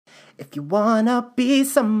If you wanna be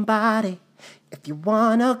somebody, if you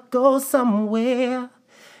wanna go somewhere,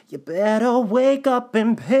 you better wake up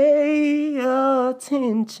and pay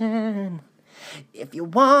attention. If you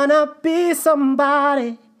wanna be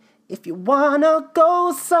somebody, if you wanna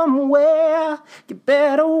go somewhere, you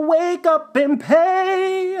better wake up and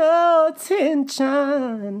pay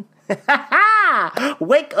attention.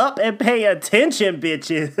 Wake up and pay attention,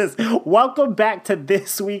 bitches. Welcome back to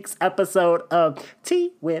this week's episode of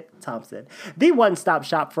Tea with Thompson, the one-stop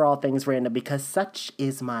shop for all things random, because such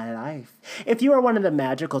is my life. If you are one of the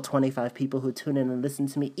magical 25 people who tune in and listen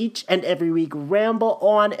to me each and every week ramble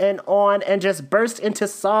on and just burst into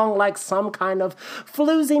song like some kind of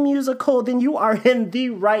floozy musical, then you are in the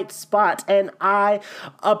right spot, and I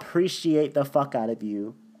appreciate the fuck out of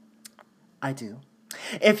you. I do.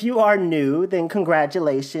 If you are new, then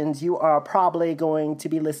congratulations. You are probably going to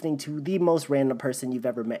be listening to the most random person you've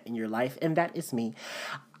ever met in your life, and that is me.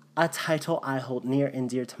 A title I hold near and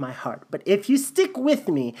dear to my heart. But if you stick with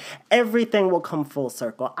me, everything will come full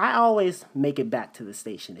circle. I always make it back to the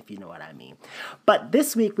station, if you know what I mean. But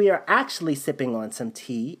this week, we are actually sipping on some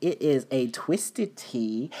tea. It is a twisted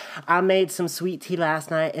tea. I made some sweet tea last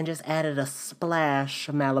night and just added a splash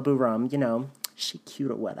of Malibu rum, you know. She cute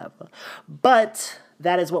or whatever. But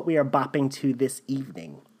that is what we are bopping to this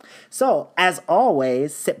evening. So, as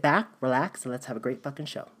always, sit back, relax, and let's have a great fucking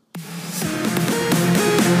show.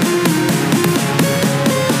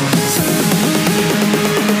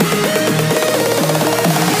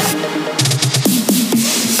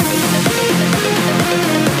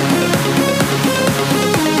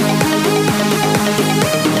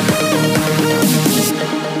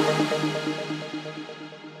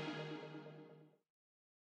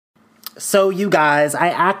 So you guys, I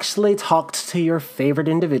actually talked to your favorite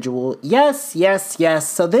individual. Yes.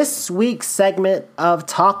 So this week's segment of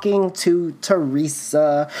talking to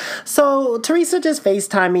Teresa. So Teresa just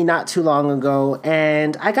FaceTimed me not too long ago,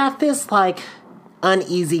 and I got this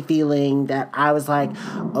uneasy feeling that I was like,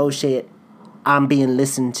 oh shit, I'm being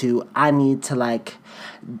listened to. I need to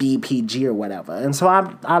be PG or whatever. And so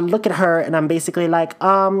I look at her and I'm basically like,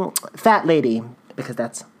 fat lady, because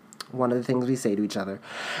that's one of the things we say to each other.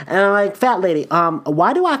 And I'm like, fat lady,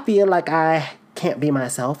 why do I feel like I can't be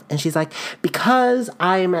myself? And she's like, because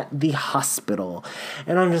I am at the hospital.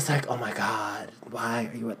 And I'm just like, oh my God, why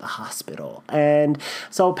are you at the hospital? And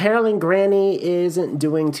so apparently Granny isn't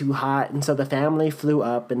doing too hot. And so the family flew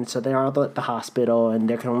up, and so they're all at the hospital, and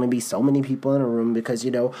there can only be so many people in a room because,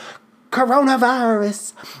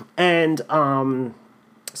 coronavirus. And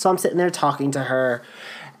so I'm sitting there talking to her,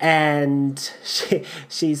 and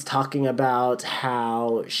she's talking about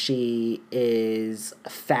how she is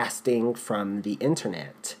fasting from the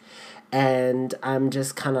internet. And I'm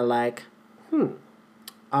just kind of like,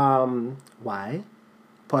 why?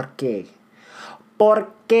 ¿Por qué? ¿Por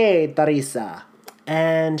qué, Teresa?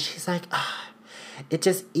 And she's like, it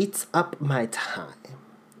just eats up my time.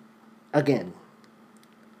 Again.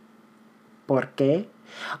 ¿Por qué?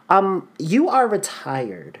 You are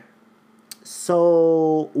retired.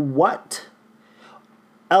 So what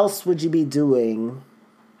else would you be doing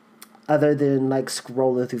other than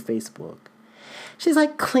scrolling through Facebook? She's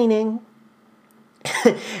like, cleaning.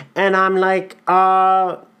 And I'm like,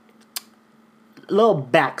 little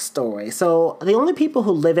backstory. So the only people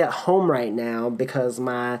who live at home right now, because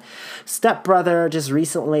my stepbrother just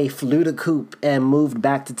recently flew the coop and moved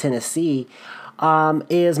back to Tennessee,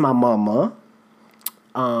 is my mama,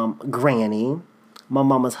 Granny, my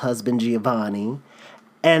mama's husband, Giovanni,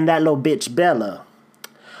 and that little bitch, Bella.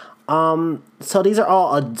 So these are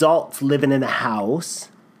all adults living in the house.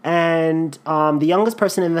 And the youngest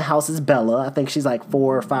person in the house is Bella. I think she's 4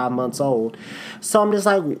 or 5 months old. So I'm just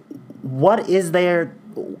like, what is there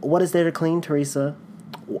to clean, Teresa?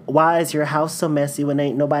 Why is your house so messy when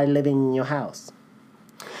ain't nobody living in your house?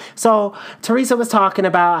 So Teresa was talking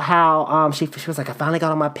about how she was like, I finally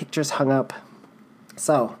got all my pictures hung up.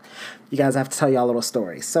 So you guys, I have to tell you a little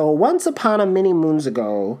story. So once upon a many moons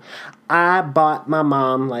ago, I bought my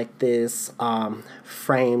mom this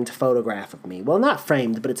framed photograph of me. Well, not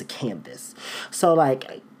framed, but it's a canvas. So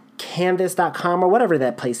canvas.com or whatever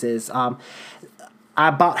that place is. I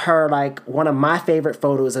bought her one of my favorite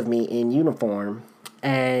photos of me in uniform,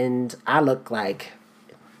 and I look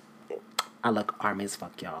army as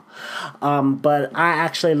fuck, y'all. But I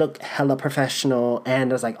actually look hella professional, and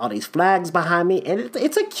there's all these flags behind me, and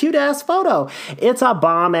it's a cute ass photo. It's a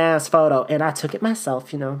bomb ass photo, and I took it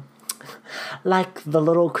myself, like the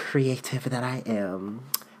little creative that I am.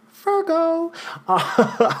 Virgo.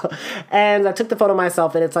 And I took the photo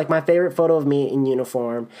myself, and it's like my favorite photo of me in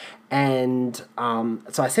uniform. And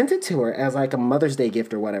so I sent it to her as like a Mother's Day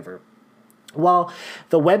gift or whatever. Well,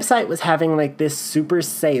 the website was having like this super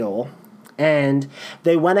sale, and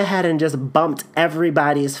they went ahead and just bumped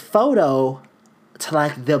everybody's photo to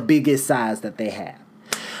like the biggest size that they had.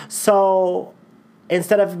 So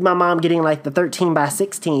instead of my mom getting like the 13 by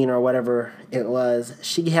 16 or whatever it was,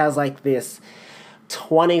 she has like this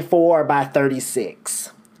 24 by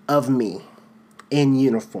 36 of me in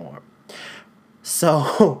uniform.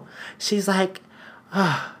 So she's like,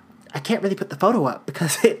 oh, I can't really put the photo up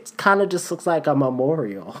because it kind of just looks like a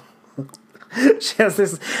memorial. She has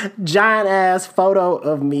this giant ass photo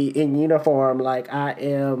of me in uniform like I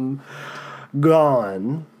am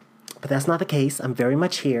gone. But that's not the case. I'm very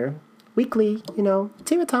much here. Weekly,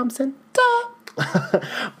 Tea with Thompson.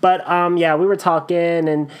 But yeah, we were talking,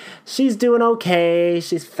 and she's doing okay.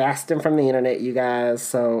 She's fasting from the internet, you guys.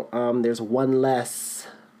 So there's one less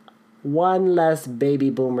baby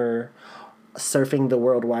boomer surfing the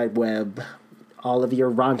World Wide Web. All of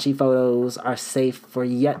your raunchy photos are safe for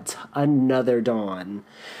yet another dawn.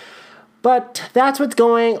 But that's what's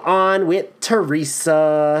going on with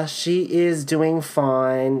Teresa. She is doing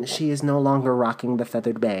fine. She is no longer rocking the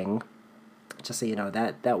feathered bang. Just so you know,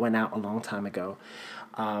 that went out a long time ago.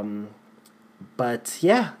 But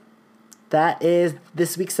yeah, that is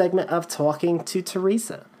this week's segment of Talking to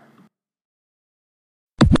Teresa.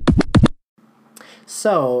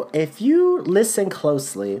 So, if you listen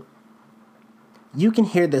closely, you can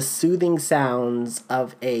hear the soothing sounds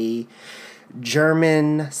of a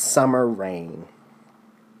German summer rain.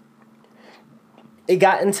 It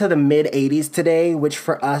got into the mid-80s today, which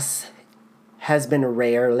for us has been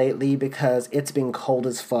rare lately because it's been cold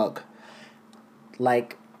as fuck,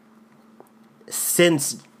 like,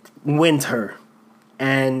 since winter.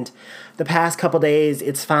 And the past couple days,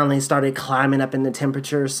 it's finally started climbing up in the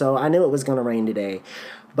temperature, so I knew it was going to rain today.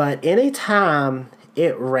 But anytime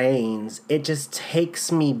it rains, it just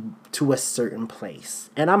takes me to a certain place.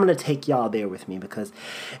 And I'm going to take y'all there with me because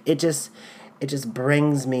it just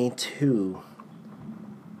brings me to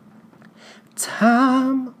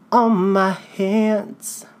time on my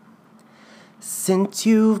hands since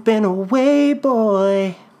you've been away,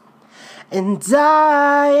 boy. And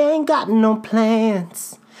I ain't got no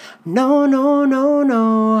plans. No, no, no,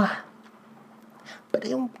 no. But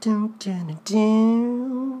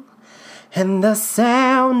and the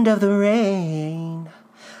sound of the rain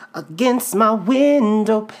against my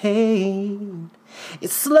window pane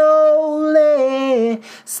is slowly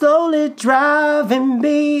driving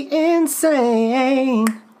me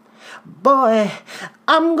insane. Boy,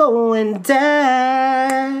 I'm going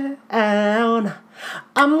down.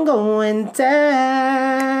 I'm going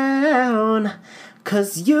down.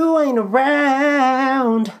 'Cause you ain't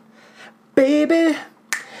around. Baby,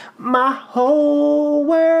 my whole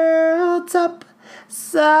world's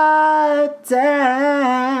upside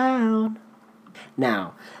down.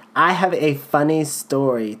 Now, I have a funny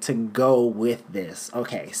story to go with this.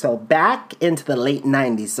 Okay, so back into the late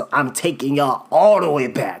 90s. So I'm taking y'all all the way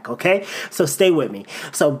back, okay? So stay with me.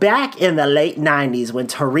 So back in the late 90s when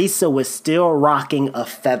Teresa was still rocking a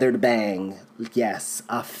feathered bang. Yes,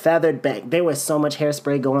 a feathered bang. There was so much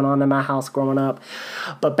hairspray going on in my house growing up.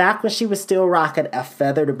 But back when she was still rocking a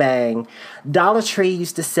feathered bang, Dollar Tree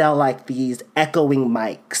used to sell like these echoing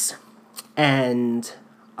mics. And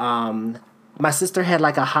my sister had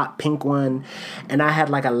like a hot pink one, and I had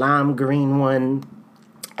like a lime green one.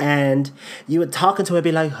 And you would talk into it,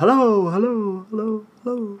 be like, hello, hello, hello,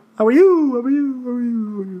 hello. How are you? How are you? How are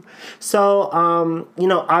you? How are you? So,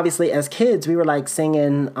 obviously as kids, we were like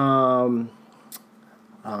singing,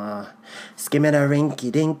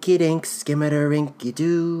 skimmer-a-rinky-dinky-dink,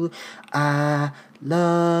 skimmer-a-rinky-doo, I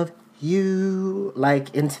love you,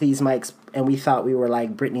 like into these mics, and we thought we were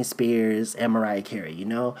like Britney Spears and Mariah Carey,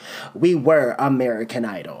 we were American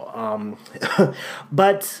Idol.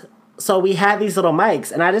 But so we had these little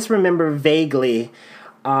mics, and I just remember vaguely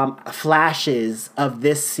flashes of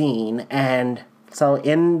this scene. And so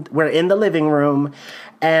we're in the living room,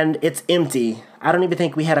 and it's empty. I don't even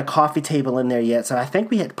think we had a coffee table in there yet. So I think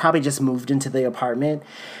we had probably just moved into the apartment.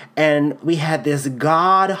 And we had this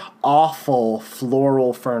god-awful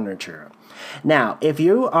floral furniture. Now, if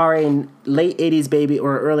you are a late 80s baby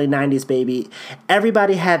or early 90s baby,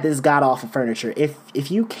 everybody had this god-awful furniture. If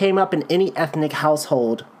you came up in any ethnic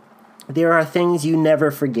household, there are things you never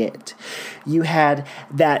forget. You had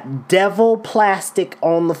that devil plastic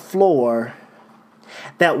on the floor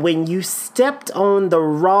that when you stepped on the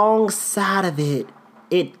wrong side of it,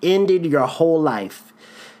 it ended your whole life.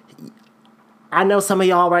 I know some of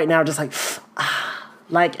y'all right now are just like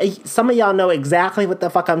some of y'all know exactly what the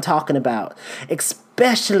fuck I'm talking about,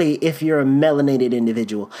 especially if you're a melanated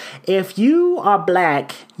individual. If you are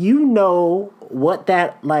black, you know what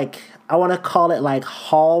that, like, I want to call it like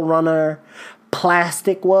hall runner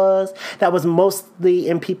plastic was. That was mostly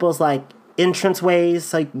in people's like entranceways,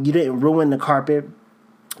 so you didn't ruin the carpet,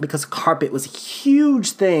 because carpet was a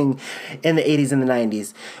huge thing in the 80s and the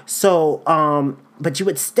 90s. So, but you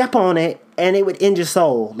would step on it and it would end your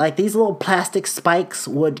soul. Like, these little plastic spikes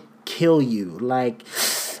would kill you. Like,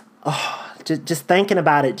 oh, just thinking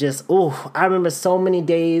about it, I remember so many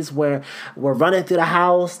days where we're running through the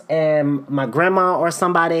house and my grandma or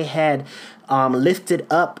somebody had lifted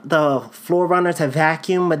up the floor runner to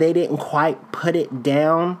vacuum, but they didn't quite put it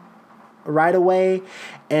down right away,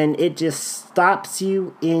 and it just stops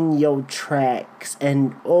you in your tracks,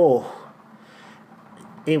 and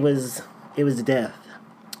it was death.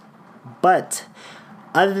 But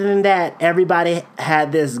other than that, everybody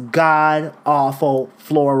had this god awful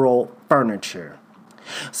floral furniture.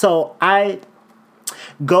 So I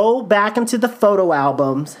go back into the photo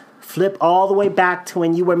albums, flip all the way back to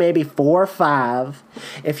when you were maybe 4 or 5,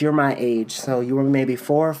 if you're my age. So you were maybe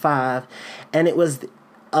 4 or 5, and it was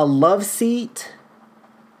a love seat,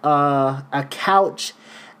 a couch,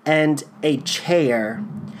 and a chair.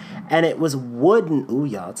 And it was wooden. Ooh,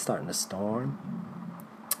 y'all, it's starting to storm.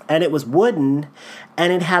 And it was wooden,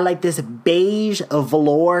 and it had like this beige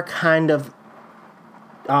velour kind of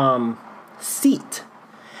seat.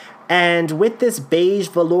 And with this beige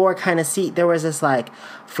velour kind of seat, there was this like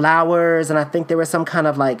flowers, and I think there was some kind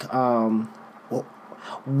of like,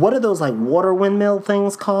 what are those like water windmill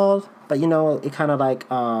things called? But you know, it kind of like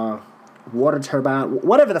water turbine,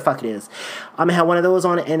 whatever the fuck it is. It had one of those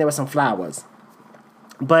on it, and there were some flowers.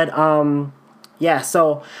 But yeah,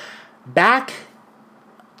 so back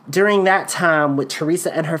during that time with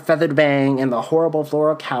Teresa and her feathered bang and the horrible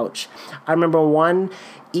floral couch, I remember one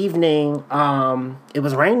evening, it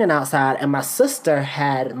was raining outside, and my sister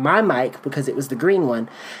had my mic, because it was the green one.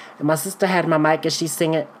 And my sister had my mic, and she's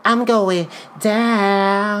singing, "I'm going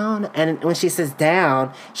down." And when she says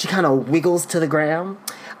down, she kind of wiggles to the ground.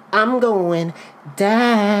 "I'm going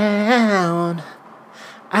down.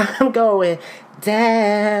 I'm going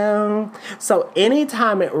down." So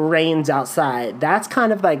anytime it rains outside, that's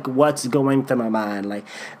kind of like what's going through my mind. Like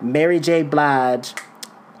Mary J. Blige,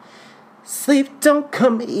 "Sleep don't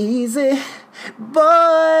come easy,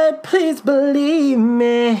 but please believe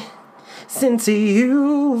me. Since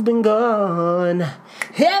you've been gone,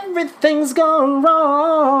 everything's gone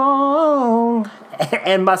wrong."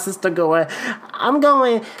 And my sister going, "I'm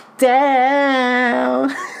going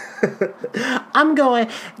down. I'm going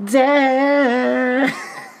down."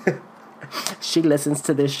 She listens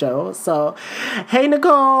to this show. So, hey,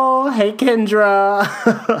 Nicole. Hey, Kendra.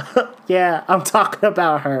 Yeah, I'm talking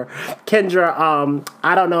about her. Kendra,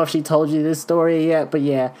 I don't know if she told you this story yet, but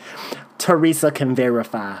yeah, Teresa can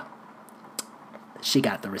verify. She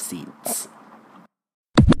got the receipts.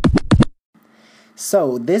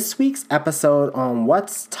 So this week's episode on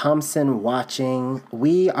What's Thompson Watching,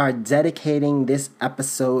 we are dedicating this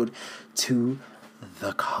episode to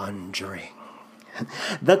The Conjuring.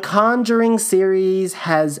 The Conjuring series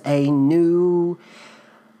has a new...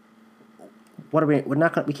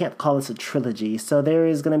 we can't call this a trilogy, so there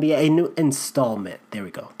is going to be a new installment. There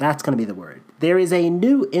we go. That's going to be the word. There is a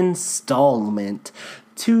new installment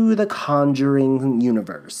to the Conjuring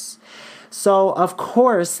universe. So, of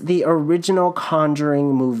course, the original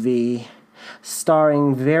Conjuring movie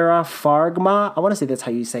starring Vera Farmiga, I want to say that's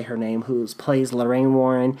how you say her name, who plays Lorraine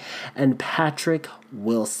Warren, and Patrick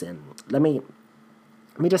Wilson. Let me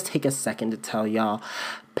just take a second to tell y'all,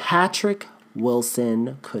 Patrick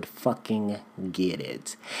Wilson could fucking get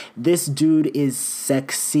it. This dude is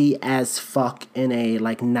sexy as fuck in a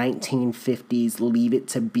like 1950s Leave It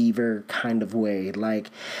to Beaver kind of way. Like,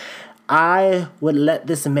 I would let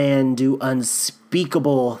this man do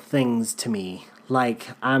unspeakable things to me. Like,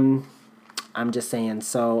 I'm just saying.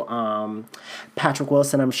 So, Patrick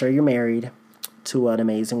Wilson, I'm sure you're married to an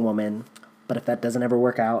amazing woman, but if that doesn't ever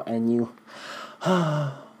work out and you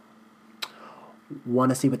want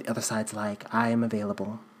to see what the other side's like, I am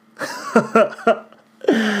available.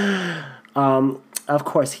 Of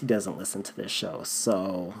course, he doesn't listen to this show,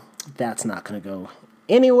 so that's not going to go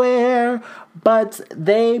anywhere. But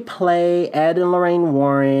they play Ed and Lorraine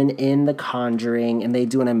Warren in The Conjuring, and they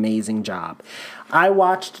do an amazing job. I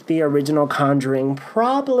watched the original Conjuring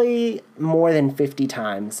probably more than 50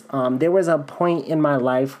 times. There was a point in my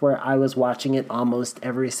life where I was watching it almost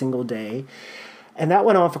every single day. And that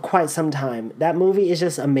went on for quite some time. That movie is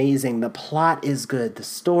just amazing. The plot is good. The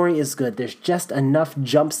story is good. There's just enough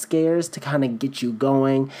jump scares to kind of get you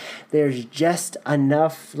going. There's just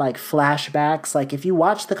enough like flashbacks. Like if you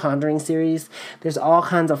watch the Conjuring series, there's all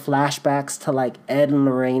kinds of flashbacks to like Ed and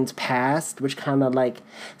Lorraine's past, which kind of like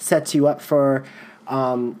sets you up for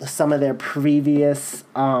some of their previous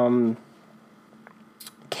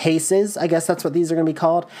cases. I guess that's what these are going to be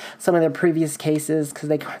called. Some of their previous cases, because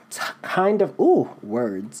they kind of,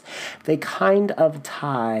 they kind of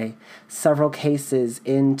tie several cases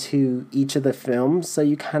into each of the films. So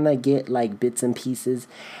you kind of get like bits and pieces.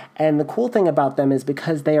 And the cool thing about them is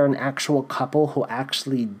because they are an actual couple who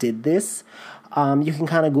actually did this, you can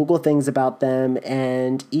kind of Google things about them,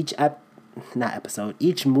 and each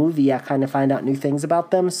movie I kind of find out new things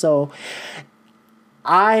about them. So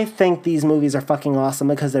I think these movies are fucking awesome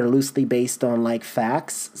because they're loosely based on like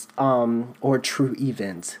facts or true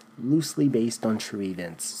events. Loosely based on true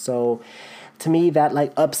events. So to me that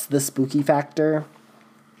like ups the spooky factor.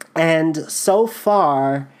 And so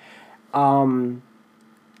far, from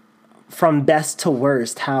best to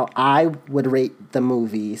worst, how I would rate the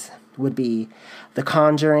movies would be The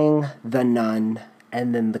Conjuring, The Nun,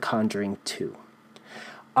 and then The Conjuring 2.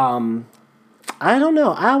 I don't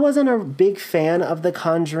know. I wasn't a big fan of The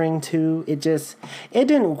Conjuring 2. It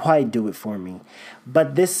didn't quite do it for me.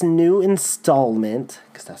 But this new installment,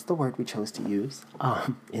 because that's the word we chose to use,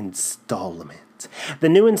 installment. The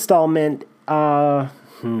new installment was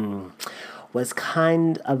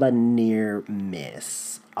kind of a near miss.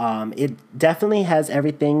 It definitely has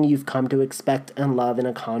everything you've come to expect and love in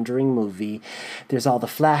a Conjuring movie. There's all the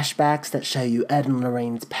flashbacks that show you Ed and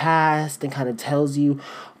Lorraine's past and kind of tells you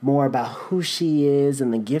more about who she is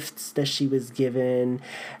and the gifts that she was given.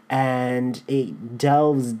 And it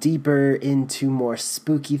delves deeper into more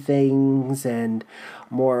spooky things and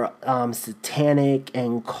more satanic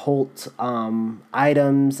and cult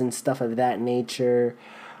items and stuff of that nature.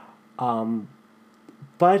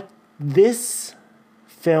 But this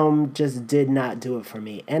film just did not do it for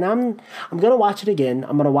me. And I'm going to watch it again.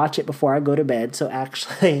 I'm going to watch it before I go to bed. So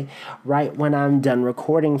actually, right when I'm done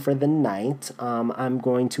recording for the night, I'm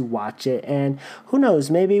going to watch it. And who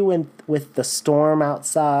knows, maybe with the storm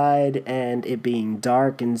outside and it being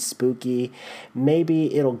dark and spooky,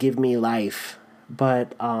 maybe it'll give me life.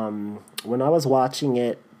 But when I was watching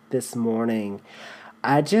it this morning,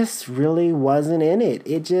 I just really wasn't in it.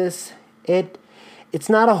 It's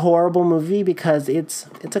not a horrible movie because it's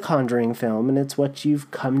a Conjuring film and it's what you've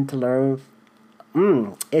come to learn.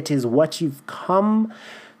 It is what you've come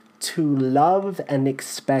to love and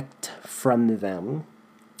expect from them.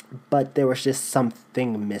 But there was just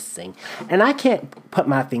something missing. And I can't put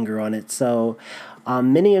my finger on it. So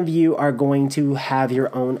many of you are going to have your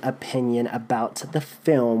own opinion about the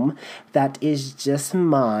film. That is just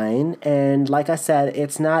mine. And like I said,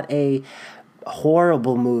 it's not a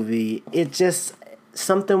horrible movie. It just...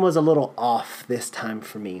 something was a little off this time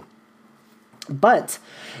for me. But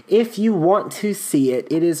if you want to see it,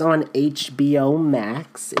 it is on HBO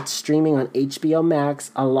Max. It's streaming on HBO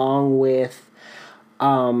Max along with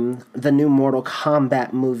the new Mortal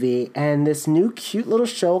Kombat movie and this new cute little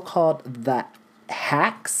show called The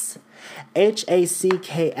Hacks,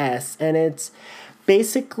 Hacks, and it's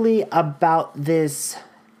basically about this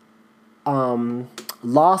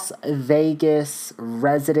Las Vegas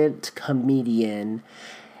resident comedian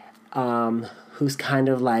who's kind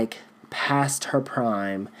of like past her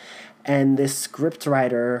prime, and this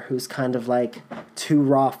scriptwriter who's kind of like too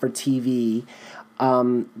raw for TV.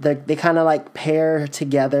 They kind of like pair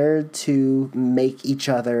together to make each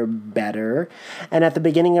other better. And at the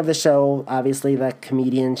beginning of the show, obviously the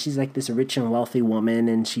comedian, she's like this rich and wealthy woman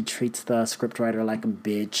and she treats the scriptwriter like a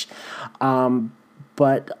bitch.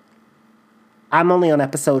 But I'm only on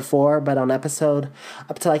episode 4, but up to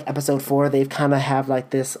like episode 4, they've kind of have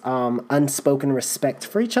like this unspoken respect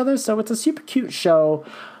for each other. So it's a super cute show,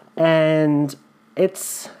 and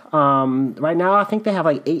it's right now I think they have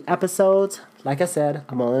like 8 episodes. Like I said,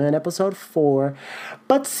 I'm only on episode 4,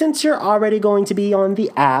 but since you're already going to be on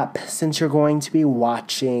the app, since you're going to be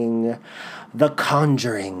watching The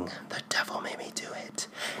Conjuring, the devil made me do it,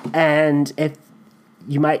 and if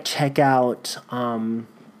you might check out The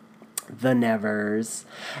Nevers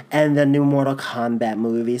and the new Mortal Kombat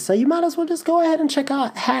movie. So you might as well just go ahead and check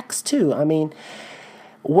out Hacks too. I mean,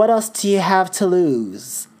 what else do you have to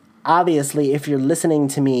lose? Obviously, if you're listening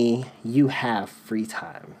to me, you have free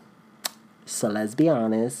time. So let's be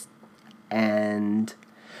honest and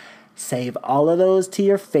save all of those to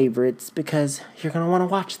your favorites because you're going to want to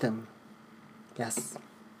watch them. Yes.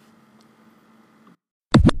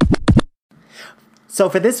 So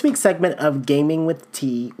for this week's segment of Gaming with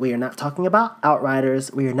T, we are not talking about Outriders.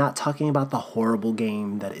 We are not talking about the horrible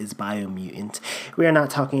game that is Biomutant. We are not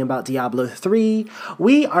talking about Diablo 3.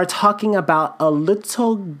 We are talking about a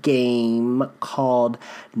little game called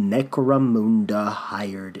Necromunda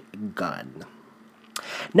Hired Gun.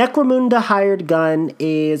 Necromunda Hired Gun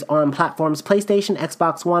is on platforms PlayStation,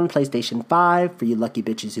 Xbox One, PlayStation 5, for you lucky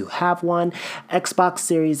bitches who have one, Xbox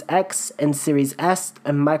Series X and Series S,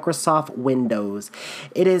 and Microsoft Windows.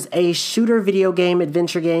 It is a shooter video game,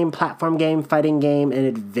 adventure game, platform game, fighting game, and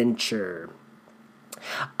adventure.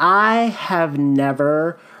 I have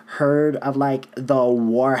never heard of like the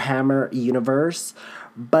Warhammer universe,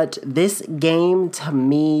 but this game to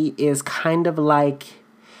me is kind of like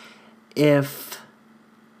if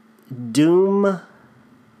Doom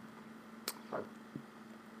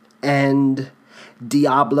and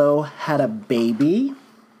Diablo had a baby.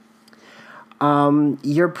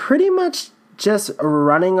 You're pretty much just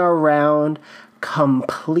running around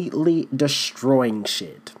completely destroying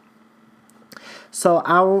shit. So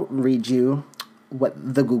I'll read you what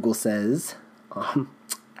the Google says,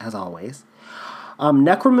 as always.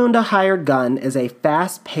 Necromunda Hired Gun is a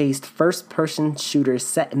fast-paced first-person shooter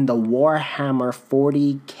set in the Warhammer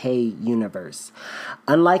 40k universe.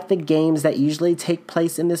 Unlike the games that usually take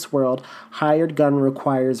place in this world, Hired Gun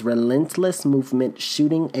requires relentless movement,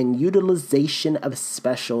 shooting, and utilization of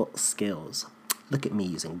special skills. Look at me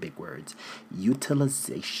using big words.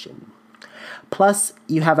 Utilization. Plus,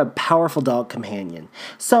 you have a powerful dog companion.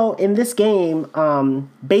 So in this game,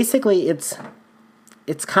 basically it's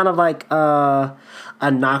kind of like a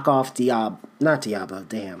knockoff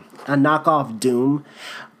a knockoff Doom.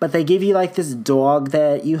 But they give you like this dog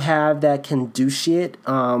that you have that can do shit.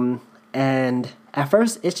 And at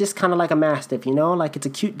first, it's just kind of like a Mastiff, you know? Like, it's a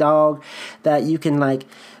cute dog that you can like,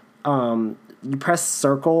 you press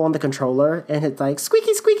circle on the controller and it's like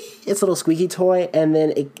squeaky, squeaky. It's a little squeaky toy. And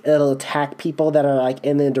then it'll attack people that are like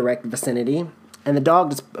in the direct vicinity. And the dog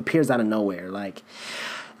just appears out of nowhere. Like,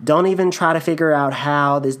 don't even try to figure out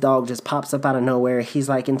how this dog just pops up out of nowhere. He's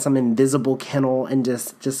like in some invisible kennel and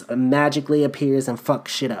just magically appears and fucks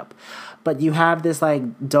shit up. But you have this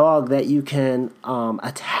like dog that you can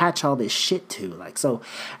attach all this shit to. Like, so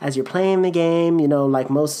as you're playing the game, you know, like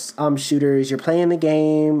most shooters, you're playing the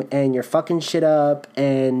game and you're fucking shit up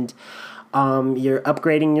and you're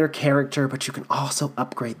upgrading your character, but you can also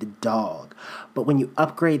upgrade the dog. But when you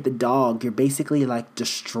upgrade the dog, you're basically like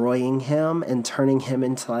destroying him and turning him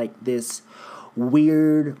into like this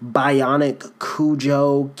weird bionic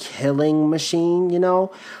Cujo killing machine, you know?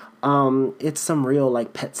 It's some real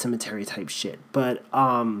like Pet Cemetery type shit. But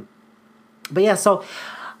yeah, so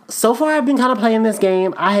far I've been kind of playing this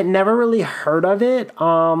game. I had never really heard of it.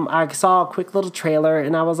 I saw a quick little trailer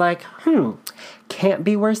and I was like, can't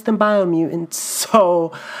be worse than Biomutant.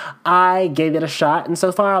 So I gave it a shot, and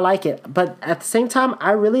so far I like it. But at the same time,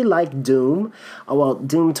 I really like Doom.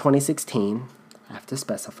 Doom 2016. I have to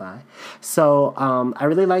specify. So I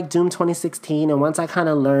really like Doom 2016, and once I kind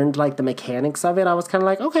of learned like the mechanics of it, I was kind of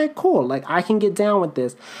like, okay, cool. Like, I can get down with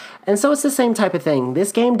this. And so it's the same type of thing.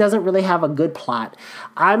 This game doesn't really have a good plot.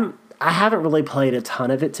 I haven't really played a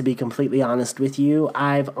ton of it, to be completely honest with you.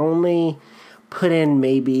 I've only put in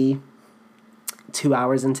maybe 2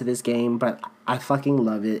 hours into this game, but I fucking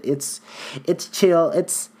love it. It's chill.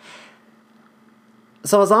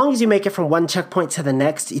 So as long as you make it from one checkpoint to the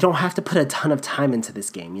next, you don't have to put a ton of time into this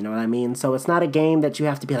game, you know what I mean? So it's not a game that you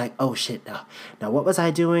have to be like, oh shit, no, what was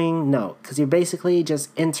I doing? No, because you're basically just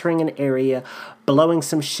entering an area, blowing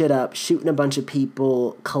some shit up, shooting a bunch of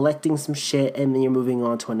people, collecting some shit, and then you're moving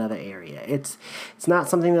on to another area. It's not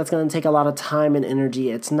something that's going to take a lot of time and energy.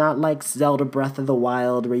 It's not like Zelda Breath of the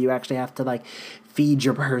Wild where you actually have to like feed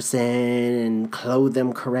your person and clothe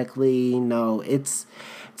them correctly. No, it's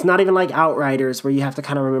not even like Outriders where you have to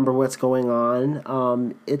kind of remember what's going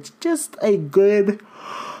on. It's just a good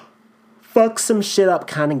fuck some shit up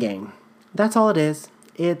kind of game. That's all it is.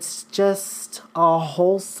 It's just a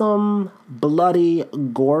wholesome, bloody,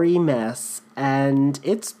 gory mess, and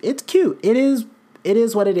it's cute. It is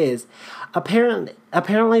what it is.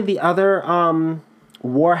 Apparently the other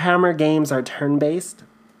Warhammer games are turn-based.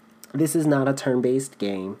 This is not a turn-based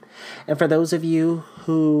game. And for those of you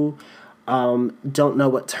who don't know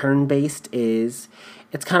what turn-based is,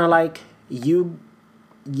 it's kind of like you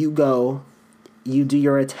go, you do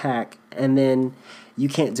your attack, and then you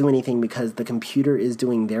can't do anything because the computer is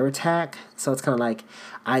doing their attack. So it's kind of like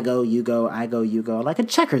I go, you go, I go, you go, like a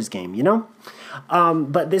checkers game, you know?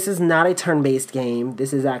 But this is not a turn-based game.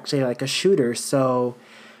 This is actually like a shooter. So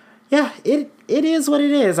yeah, it is what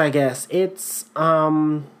it is, I guess. It's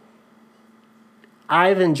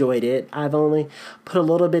I've enjoyed it. I've only put a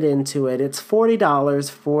little bit into it. It's $40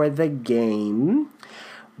 for the game.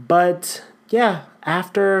 But yeah,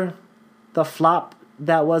 after the flop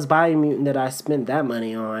that was Biomutant that I spent that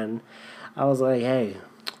money on, I was like, hey,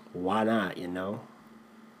 why not, you know?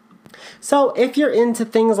 So if you're into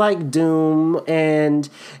things like Doom and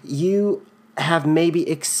you have maybe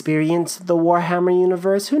experienced the Warhammer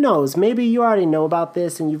universe, who knows? Maybe you already know about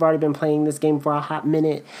this and you've already been playing this game for a hot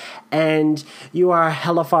minute and you are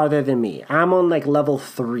hella farther than me. I'm on like level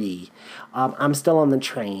 3. I'm still on the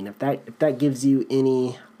train. If that gives you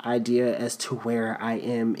any idea as to where I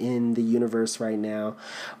am in the universe right now.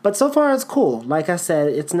 But so far it's cool. Like I said,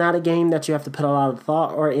 it's not a game that you have to put a lot of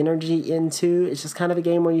thought or energy into. It's just kind of a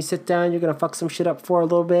game where you sit down, you're going to fuck some shit up for a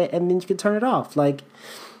little bit, and then you can turn it off. Like,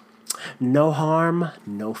 no harm,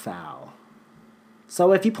 no foul.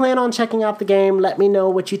 So if you plan on checking out the game, let me know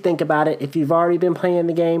what you think about it. If you've already been playing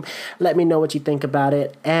the game, let me know what you think about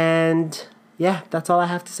it. And yeah, that's all I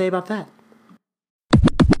have to say about that.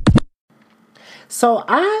 So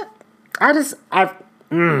I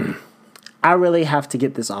really have to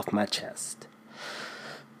get this off my chest.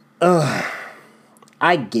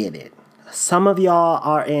 I get it. Some of y'all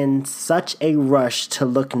are in such a rush to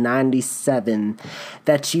look 97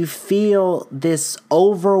 that you feel this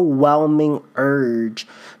overwhelming urge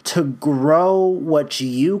to grow what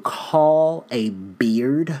you call a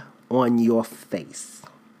beard on your face.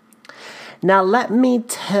 Now let me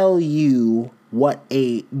tell you what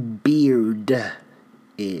a beard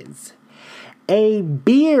is. A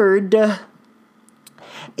beard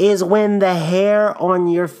is when the hair on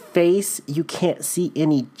your face, you can't see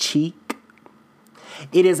any cheek.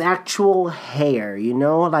 It is actual hair, you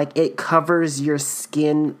know, like it covers your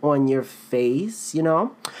skin on your face, you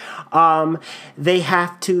know. They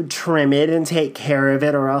have to trim it and take care of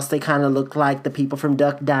it or else they kind of look like the people from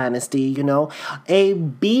Duck Dynasty, you know. A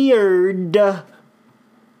beard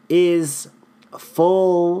is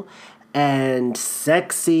full and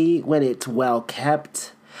sexy when it's well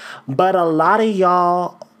kept, but a lot of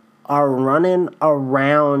y'all are running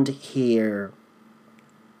around here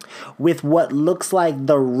with what looks like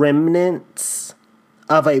the remnants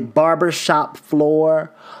of a barbershop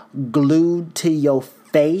floor glued to your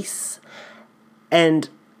face, and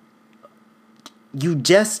you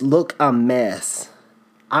just look a mess.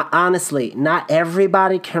 Honestly, not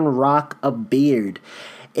everybody can rock a beard.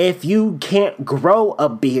 If you can't grow a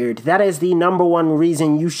beard, that is the number one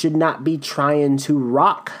reason you should not be trying to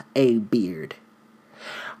rock a beard.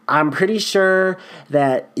 I'm pretty sure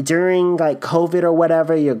that during like COVID or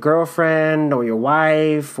whatever, your girlfriend or your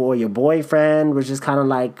wife or your boyfriend was just kind of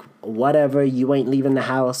like, whatever, you ain't leaving the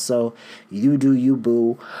house, so you do you,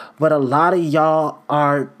 boo. But a lot of y'all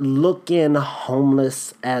are looking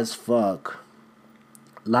homeless as fuck.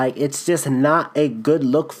 Like, it's just not a good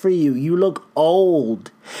look for you. You look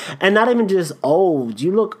old. And not even just old.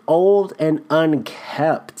 You look old and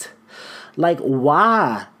unkept. Like,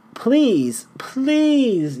 why? Please,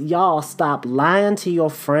 y'all stop lying to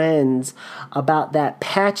your friends about that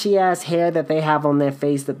patchy ass hair that they have on their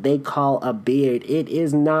face that they call a beard. It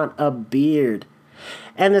is not a beard.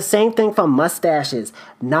 And the same thing for mustaches.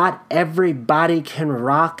 Not everybody can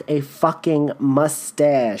rock a fucking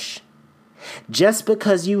mustache. Just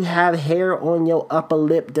because you have hair on your upper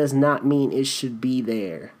lip does not mean it should be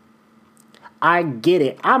there. I get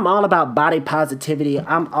it. I'm all about body positivity.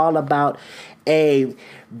 I'm all about a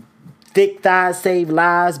thick thighs save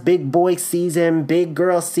lives, big boy season, big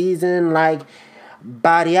girl season, like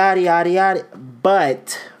body yada yada yada.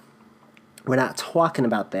 But we're not talking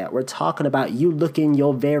about that. We're talking about you looking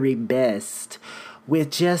your very best with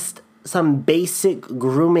just some basic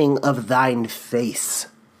grooming of thine face.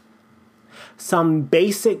 Some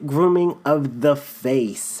basic grooming of the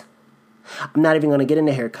face. I'm not even going to get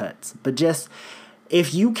into haircuts, but just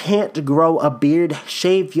if you can't grow a beard,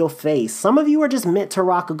 shave your face. Some of you are just meant to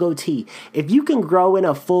rock a goatee. If you can grow in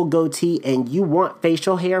a full goatee and you want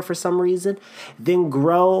facial hair for some reason, then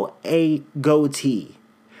grow a goatee.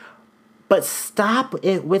 But stop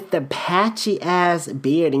it with the patchy ass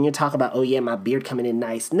beard and you're talking about, oh yeah, my beard coming in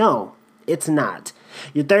nice. No, it's not.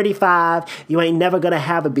 You're 35, you ain't never gonna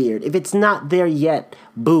have a beard. If it's not there yet,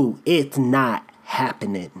 boo, it's not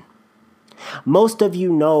happening. Most of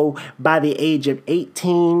you know by the age of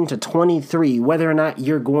 18 to 23 whether or not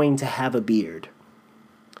you're going to have a beard.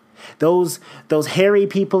 Those hairy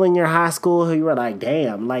people in your high school who you were like,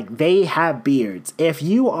 damn, like they have beards. If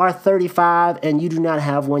you are 35 and you do not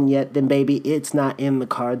have one yet, then baby, it's not in the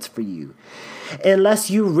cards for you. Unless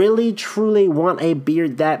you really truly want a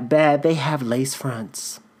beard that bad, they have lace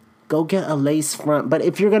fronts. Go get a lace front. But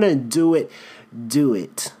if you're going to do it, do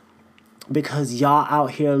it. because y'all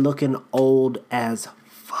out here looking old as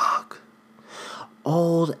fuck.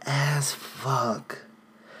 Old as fuck.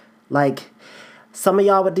 Like, some of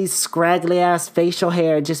y'all with these scraggly ass facial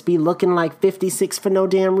hair just be looking like 56 for no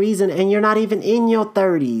damn reason, and you're not even in your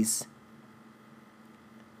 30s.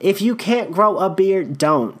 If you can't grow a beard,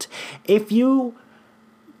 don't. If you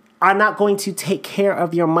are not going to take care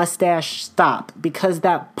of your mustache, stop. Because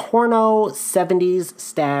that porno 70s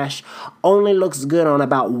stash only looks good on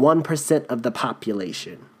about 1% of the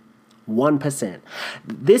population. 1%.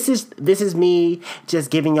 This is me just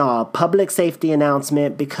giving y'all a public safety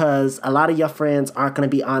announcement because a lot of your friends aren't going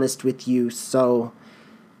to be honest with you. So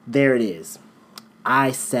there it is.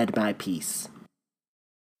 I said my piece.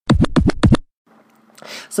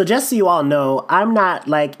 So just so you all know, I'm not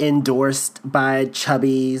like endorsed by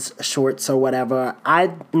Chubby's shorts or whatever.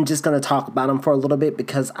 I'm just going to talk about them for a little bit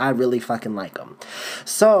because I really fucking like them.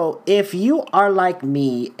 So if you are like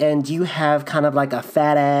me and you have kind of like a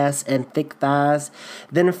fat ass and thick thighs,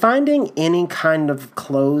 then finding any kind of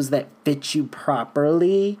clothes that fit you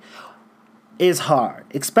properly is hard,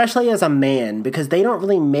 especially as a man, because they don't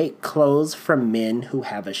really make clothes for men who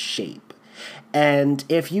have a shape. And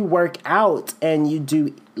if you work out and you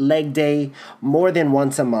do leg day more than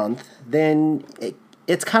once a month, then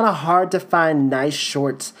it's kind of hard to find nice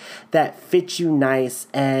shorts that fit you nice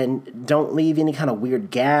and don't leave any kind of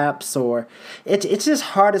weird gaps, or it's just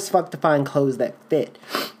hard as fuck to find clothes that fit.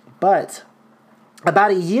 But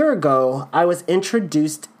about a year ago, I was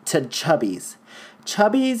introduced to Chubbies.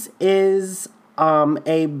 Chubbies is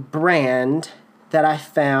a brand that I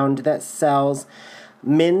found that sells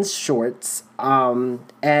men's shorts,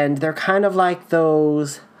 and they're kind of like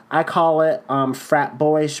those, I call it frat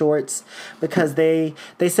boy shorts, because they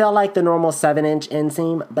sell like the normal 7-inch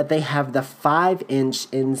inseam, but they have the 5-inch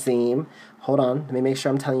inseam. Hold on, let me make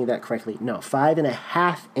sure I'm telling you that correctly. No,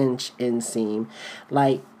 5.5-inch inseam,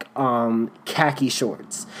 like khaki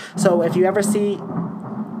shorts. So if you ever see,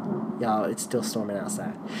 y'all, it's still storming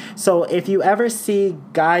outside. So if you ever see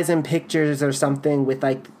guys in pictures or something with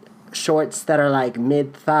like shorts that are like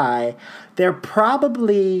mid-thigh, they're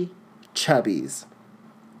probably Chubbies.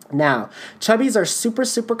 Now, Chubbies are super,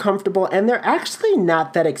 super comfortable, and they're actually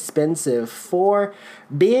not that expensive. For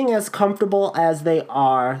being as comfortable as they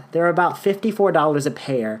are, they're about $54 a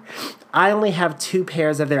pair. I only have 2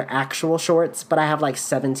 pairs of their actual shorts, but I have like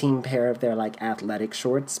 17 pair of their like athletic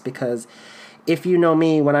shorts, because if you know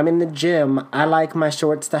me, when I'm in the gym, I like my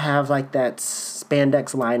shorts to have like that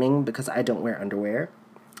spandex lining because I don't wear underwear.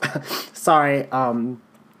 Sorry, that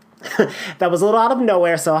was a little out of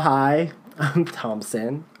nowhere. So hi, I'm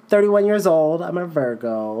Thompson, 31 years old, I'm a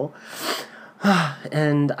Virgo,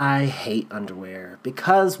 and I hate underwear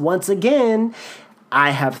because, once again, I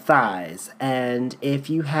have thighs, and if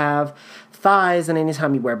you have thighs and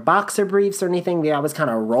anytime you wear boxer briefs or anything, they always kind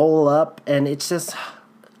of roll up, and it's just,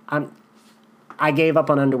 I gave up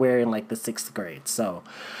on underwear in like the 6th grade, so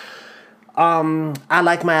I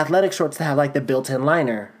like my athletic shorts to have like the built-in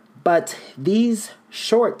liner. But these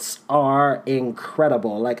shorts are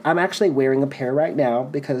incredible. Like, I'm actually wearing a pair right now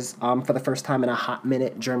because for the first time in a hot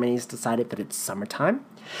minute, Germany's decided that it's summertime.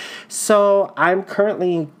 So I'm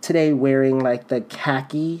currently today wearing like the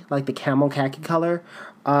khaki, like the camel khaki color.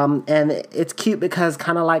 And it's cute because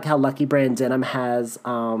kind of like how Lucky Brand denim has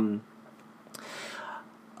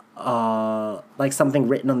like something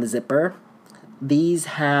written on the zipper. These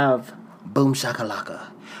have boom shakalaka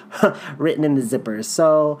written in the zippers.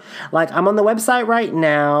 So, like, I'm on the website right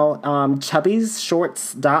now,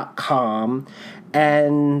 chubbiesshorts.com,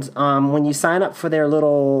 and when you sign up for their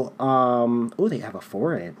little, they have a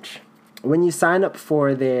 4-inch. When you sign up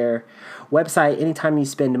for their website, anytime you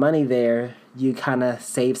spend money there, you kind of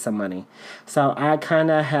save some money. So I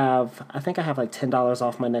kind of have, I think I have like $10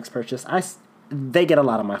 off my next purchase. They get a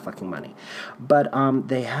lot of my fucking money. But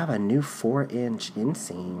they have a new 4-inch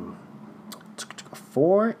inseam.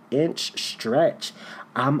 4-inch stretch.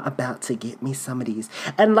 I'm about to get me some of these.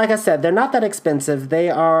 And like I said, they're not that expensive. They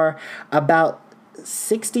are about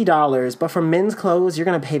 $60, but for men's clothes, you're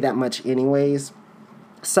going to pay that much anyways.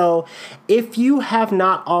 So if you have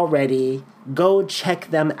not already, go check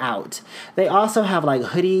them out. They also have like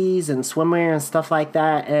hoodies and swimwear and stuff like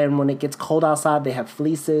that. And when it gets cold outside, they have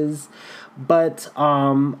fleeces. But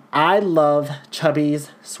I love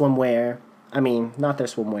Chubbies swimwear. I mean, not their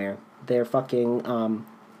swimwear. Their fucking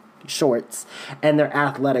shorts and their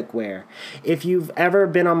athletic wear. If you've ever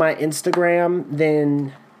been on my Instagram,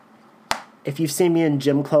 then if you've seen me in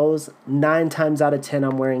gym clothes, 9 times out of 10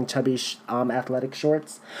 I'm wearing Chubbies athletic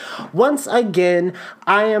shorts. Once again,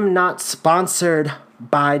 I am not sponsored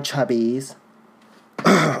by Chubbies.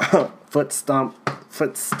 foot stump.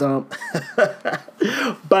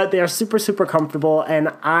 But they're super, super comfortable, and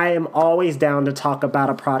I am always down to talk about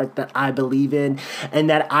a product that I believe in and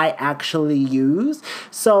that I actually use.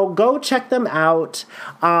 So go check them out.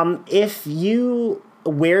 If you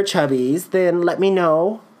wear chubbies, then let me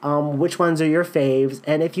know which ones are your faves.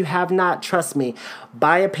 And if you have not, trust me,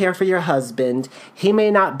 buy a pair for your husband. He may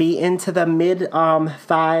not be into the mid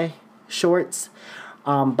thigh shorts,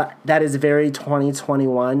 but that is very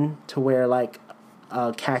 2021 to wear like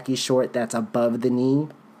a khaki short that's above the knee.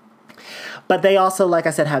 But they also, like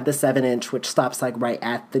I said, have the 7-inch, which stops like right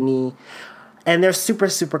at the knee. And they're super,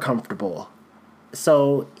 super comfortable.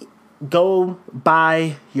 So go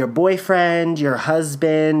buy your boyfriend, your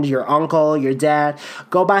husband, your uncle, your dad.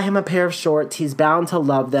 Go buy him a pair of shorts. He's bound to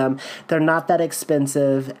love them. They're not that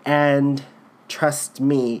expensive. And trust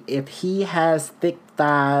me, if he has thick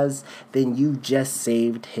thighs, then you just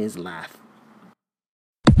saved his life.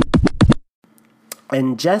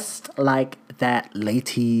 And just like that,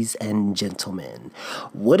 ladies and gentlemen,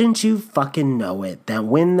 wouldn't you fucking know it that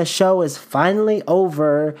when the show is finally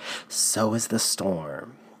over, so is the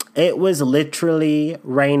storm. It was literally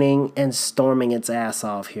raining and storming its ass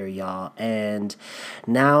off here, y'all. And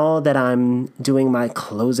now that I'm doing my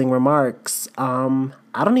closing remarks, I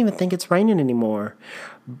don't even think it's raining anymore.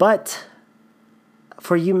 But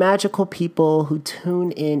for you magical people who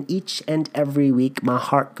tune in each and every week, my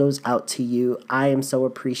heart goes out to you. I am so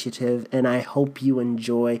appreciative, and I hope you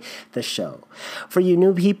enjoy the show. For you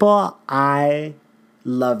new people, I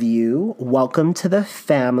love you. Welcome to the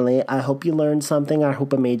family. I hope you learned something. I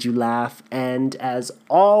hope I made you laugh. And as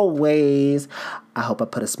always, I hope I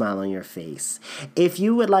put a smile on your face. If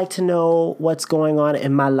you would like to know what's going on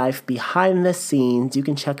in my life behind the scenes, you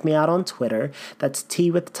can check me out on Twitter. That's T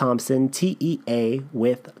with Thompson, TEA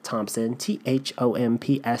with Thompson,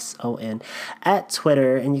 THOMPSON at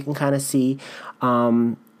Twitter. And you can kind of see,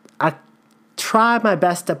 I try my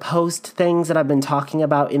best to post things that I've been talking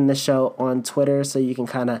about in the show on Twitter, so you can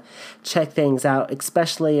kind of check things out,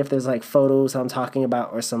 especially if there's like photos I'm talking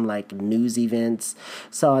about or some like news events.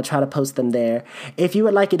 So I try to post them there. If you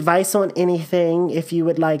would like advice on anything, if you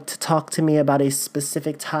would like to talk to me about a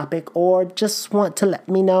specific topic, or just want to let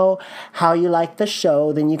me know how you like the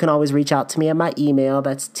show, then you can always reach out to me at my email.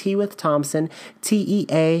 That's T with Thompson,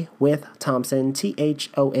 TEA with Thompson,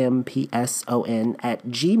 THOMPSON at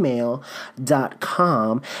gmail.com.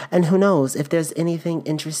 And who knows, if there's anything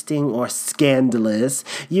interesting or scandalous,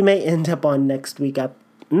 you may end up on next week.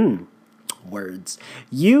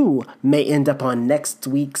 You may end up on next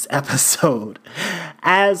week's episode.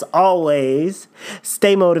 As always,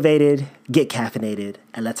 stay motivated, get caffeinated,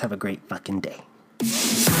 and let's have a great fucking day.